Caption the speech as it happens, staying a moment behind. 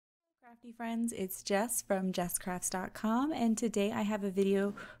Crafty friends, it's Jess from jesscrafts.com, and today I have a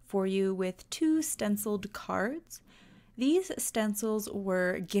video for you with two stenciled cards. These stencils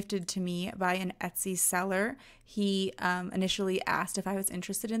were gifted to me by an Etsy seller. He initially asked if I was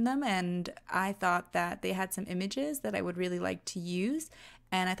interested in them, and I thought that they had some images that I would really like to use,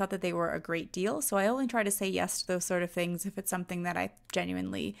 and I thought that they were a great deal. So I only try to say yes to those sort of things if it's something that I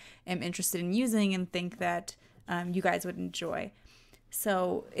genuinely am interested in using and think that you guys would enjoy.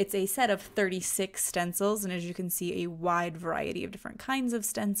 So it's a set of 36 stencils, and as you can see, a wide variety of different kinds of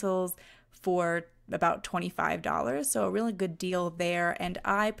stencils for about $25. So a really good deal there. And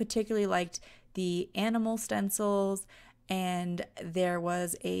I particularly liked the animal stencils, and there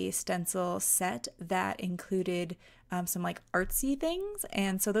was a stencil set that included some like artsy things.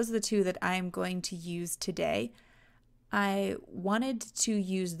 And so those are the two that I'm going to use today. I wanted to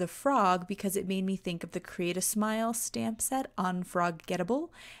use the frog because it made me think of the Create a Smile stamp set on Frog Gettable,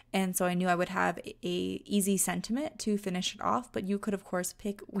 and so I knew I would have a easy sentiment to finish it off, but you could of course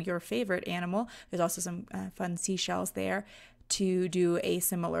pick your favorite animal. There's also some fun seashells there to do a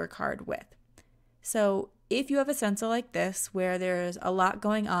similar card with. So if you have a stencil like this where there's a lot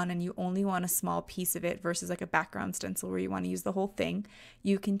going on and you only want a small piece of it versus like a background stencil where you want to use the whole thing,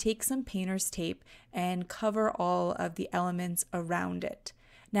 you can take some painter's tape and cover all of the elements around it.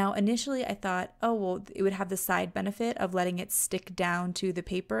 Now initially I thought, oh well, it would have the side benefit of letting it stick down to the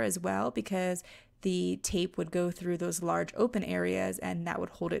paper as well, because the tape would go through those large open areas and that would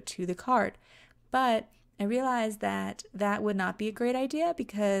hold it to the card. But I realized that that would not be a great idea,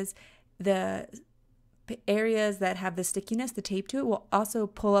 because the areas that have the stickiness, the tape to it, will also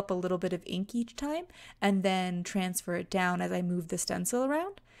pull up a little bit of ink each time and then transfer it down as I move the stencil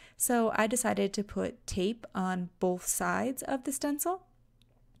around. So I decided to put tape on both sides of the stencil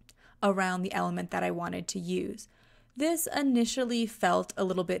around the element that I wanted to use. This initially felt a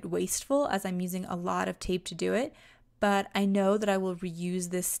little bit wasteful as I'm using a lot of tape to do it, but I know that I will reuse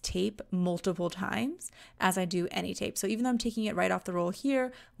this tape multiple times as I do any tape. So even though I'm taking it right off the roll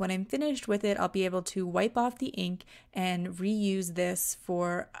here, when I'm finished with it, I'll be able to wipe off the ink and reuse this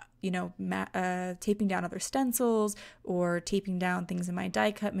for, taping down other stencils or taping down things in my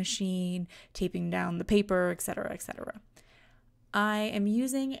die cut machine, taping down the paper, etc., etc. I am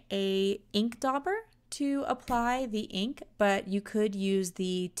using a ink dauber to apply the ink, but you could use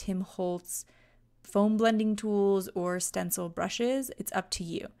the Tim Holtz foam blending tools or stencil brushes. It's up to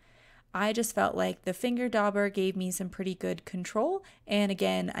you. I just felt like the finger dauber gave me some pretty good control, and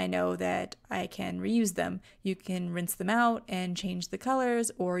again, I know that I can reuse them. You can rinse them out and change the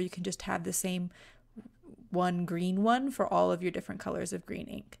colors, or you can just have the same one green one for all of your different colors of green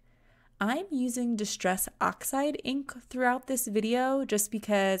ink. I'm using Distress Oxide ink throughout this video just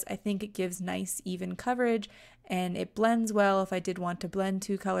because I think it gives nice even coverage and it blends well if I did want to blend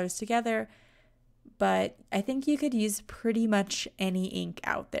two colors together. But I think you could use pretty much any ink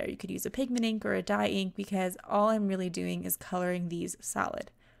out there. You could use a pigment ink or a dye ink, because all I'm really doing is coloring these solid.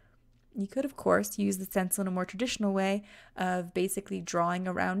 You could, of course, use the stencil in a more traditional way of basically drawing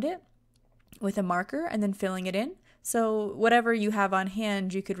around it with a marker and then filling it in. So whatever you have on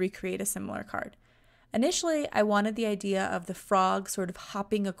hand, you could recreate a similar card. Initially, I wanted the idea of the frog sort of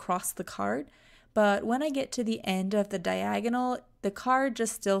hopping across the card, but when I get to the end of the diagonal, the card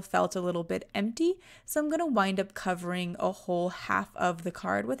just still felt a little bit empty, so I'm going to wind up covering a whole half of the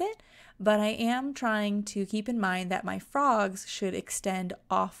card with it. But I am trying to keep in mind that my frogs should extend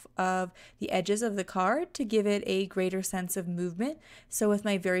off of the edges of the card to give it a greater sense of movement. So with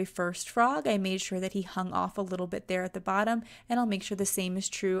my very first frog, I made sure that he hung off a little bit there at the bottom, and I'll make sure the same is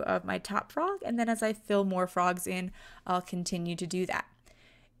true of my top frog, and then as I fill more frogs in, I'll continue to do that.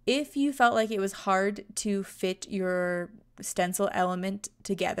 If you felt like it was hard to fit your stencil element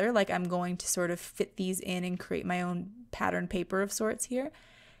together, like I'm going to sort of fit these in and create my own pattern paper of sorts here,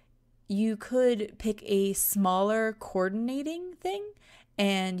 you could pick a smaller coordinating thing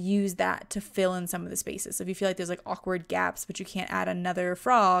and use that to fill in some of the spaces. So if you feel like there's like awkward gaps, but you can't add another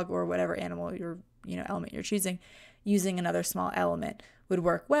frog or whatever animal element you're choosing, using another small element would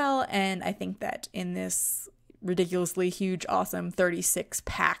work well. And I think that in this ridiculously huge, awesome 36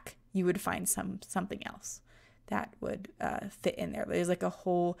 pack, you would find something else that would fit in there. There's a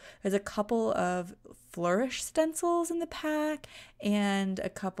couple of flourish stencils in the pack, and a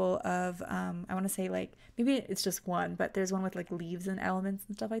couple of, I want to say like, maybe it's just one, but there's one with like leaves and elements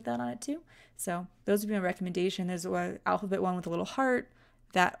and stuff like that on it too. So those would be my recommendation. There's an alphabet one with a little heart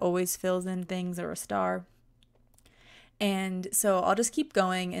that always fills in things, or a star. And so I'll just keep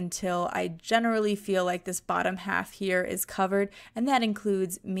going until I generally feel like this bottom half here is covered, and that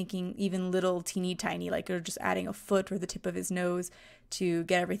includes making even little teeny tiny, like or just adding a foot or the tip of his nose to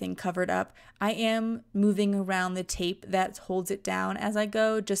get everything covered up. I am moving around the tape that holds it down as I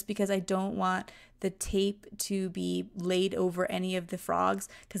go, just because I don't want the tape to be laid over any of the frogs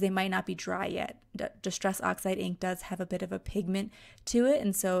because they might not be dry yet. Distress Oxide ink does have a bit of a pigment to it,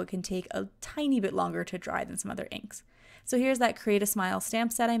 and so it can take a tiny bit longer to dry than some other inks. So here's that Create a Smile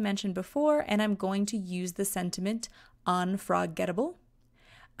stamp set I mentioned before, and I'm going to use the sentiment on Frog Gettable.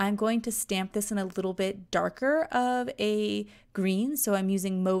 I'm going to stamp this in a little bit darker of a green, so I'm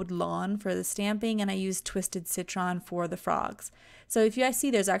using Mowed Lawn for the stamping, and I use Twisted Citron for the frogs. So if you guys see,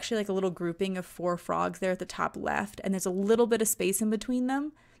 there's actually like a little grouping of 4 frogs there at the top left, and there's a little bit of space in between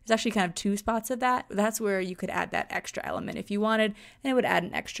them. There's actually kind of 2 spots of that. That's where you could add that extra element if you wanted, and it would add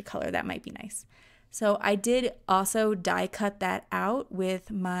an extra color. That might be nice. So I did also die cut that out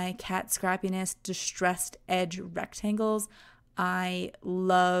with my Cat Scrappiness Distressed Edge rectangles. I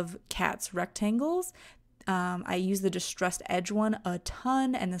love Cat's rectangles. I use the Distressed Edge one a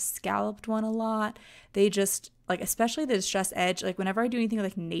ton and the scalloped one a lot. They just, like, especially the Distressed Edge, like whenever I do anything with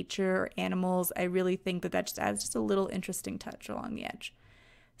like nature or animals, I really think that just adds just a little interesting touch along the edge.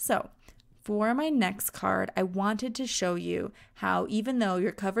 So for my next card, I wanted to show you how even though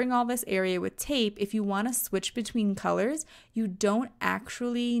you're covering all this area with tape, if you want to switch between colors, you don't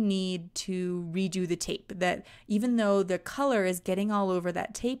actually need to redo the tape. That even though the color is getting all over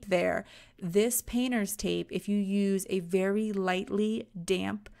that tape there, this painter's tape, if you use a very lightly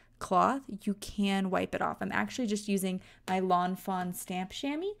damp cloth, you can wipe it off. I'm actually just using my Lawn Fawn stamp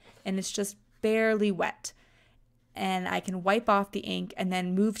chamois, and it's just barely wet. And I can wipe off the ink and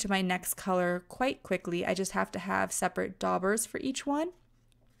then move to my next color quite quickly. I just have to have separate daubers for each one.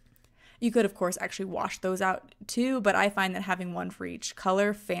 You could, of course, actually wash those out too, but I find that having one for each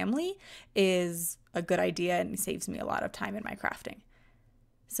color family is a good idea and saves me a lot of time in my crafting.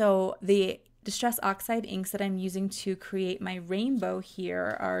 So the Distress Oxide inks that I'm using to create my rainbow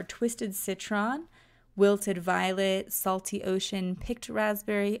here are Twisted Citron, Wilted Violet, Salty Ocean, Picked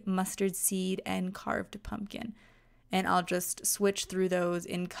Raspberry, Mustard Seed, and Carved Pumpkin. And I'll just switch through those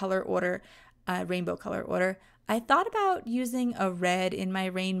in color order, rainbow color order. I thought about using a red in my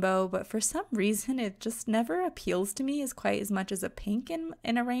rainbow, but for some reason it just never appeals to me as quite as much as a pink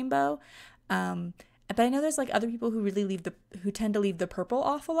in a rainbow. But I know there's like other people who really who tend to leave the purple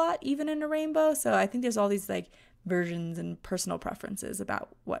off a lot, even in a rainbow. So I think there's all these like versions and personal preferences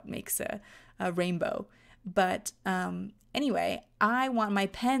about what makes a rainbow. But anyway, I want my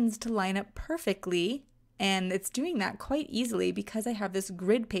pens to line up perfectly. And it's doing that quite easily because I have this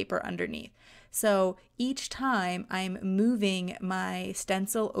grid paper underneath. So each time I'm moving my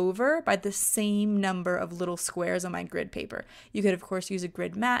stencil over by the same number of little squares on my grid paper. You could, of course, use a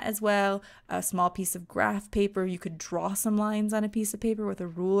grid mat as well, a small piece of graph paper. You could draw some lines on a piece of paper with a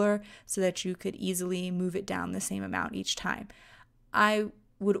ruler so that you could easily move it down the same amount each time. I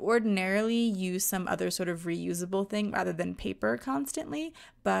would ordinarily use some other sort of reusable thing rather than paper constantly,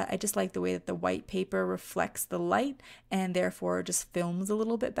 but I just like the way that the white paper reflects the light and therefore just films a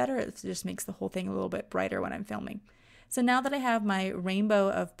little bit better. It just makes the whole thing a little bit brighter when I'm filming. So now that I have my rainbow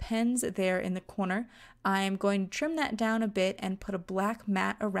of pens there in the corner, I'm going to trim that down a bit and put a black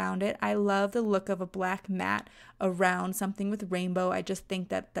mat around it. I love the look of a black mat around something with rainbow. I just think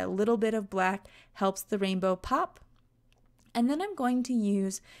that that little bit of black helps the rainbow pop. And then I'm going to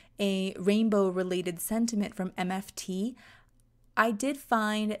use a rainbow-related sentiment from MFT. I did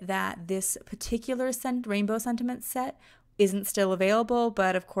find that this particular rainbow sentiment set isn't still available,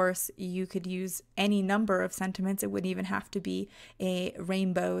 but of course you could use any number of sentiments. It wouldn't even have to be a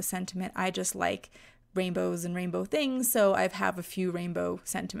rainbow sentiment. I just like rainbows and rainbow things, so I have a few rainbow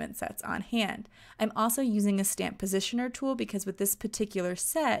sentiment sets on hand. I'm also using a stamp positioner tool because with this particular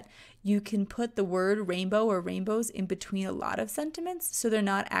set, you can put the word rainbow or rainbows in between a lot of sentiments, so they're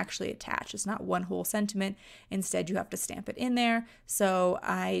not actually attached. It's not one whole sentiment. Instead, you have to stamp it in there. So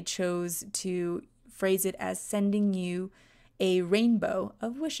I chose to phrase it as sending you a rainbow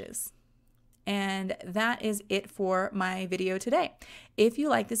of wishes. And that is it for my video today. If you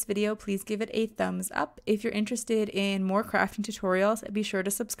like this video, please give it a thumbs up. If you're interested in more crafting tutorials, be sure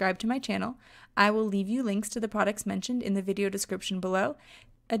to subscribe to my channel. I will leave you links to the products mentioned in the video description below.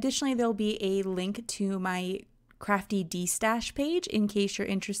 Additionally, there'll be a link to my Crafty D-Stash page in case you're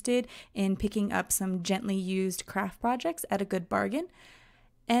interested in picking up some gently used craft projects at a good bargain.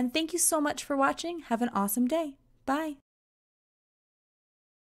 And thank you so much for watching. Have an awesome day. Bye.